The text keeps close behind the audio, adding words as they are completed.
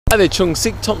Hi there,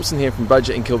 Chungsik, Thompson here from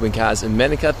Budget and Kilburn Cars in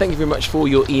Manukau. Thank you very much for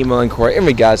your email inquiry in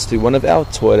regards to one of our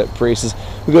Toyota Priuses.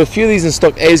 We've got a few of these in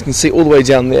stock, as you can see, all the way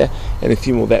down there, and a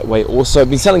few more that way also. I've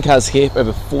been selling cars here for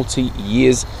over 40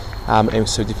 years, and we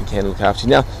so definitely can look after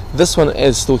you. Now, this one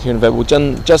is still here and available,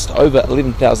 just over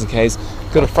 11,000 Ks.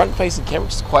 Got a front-facing camera,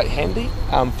 which is quite handy,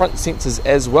 front sensors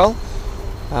as well.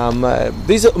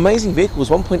 These are amazing vehicles,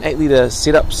 1.8 litre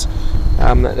setups.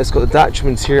 It's got the dark trim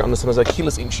interior on this one. There's a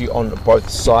keyless entry on both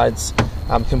sides.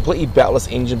 Completely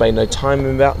beltless engine bay, no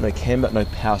timing belt, no cam belt, no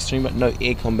power steering belt, no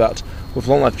aircon belt, with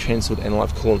long life transport and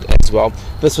life coolant as well.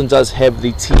 This one does have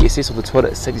the TSS, or the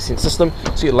Toyota Safety Sense System,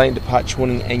 so your lane departure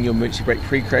warning and your emergency brake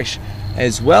pre-crash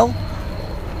as well.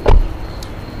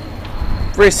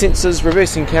 Rear sensors,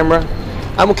 reversing camera.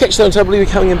 We'll catch those, I believe,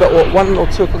 coming in about 1 or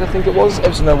 2 o'clock, I think it was.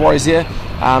 Absolutely no worries there.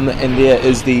 And there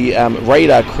is the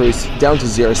radar cruise down to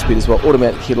 0 speed as well.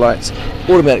 Automatic headlights,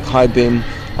 automatic high beam,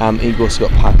 and you've also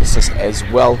got park assist as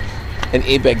well. And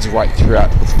airbags right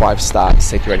throughout with 5-star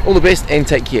safety rating. All the best and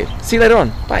take care. See you later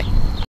on. Bye.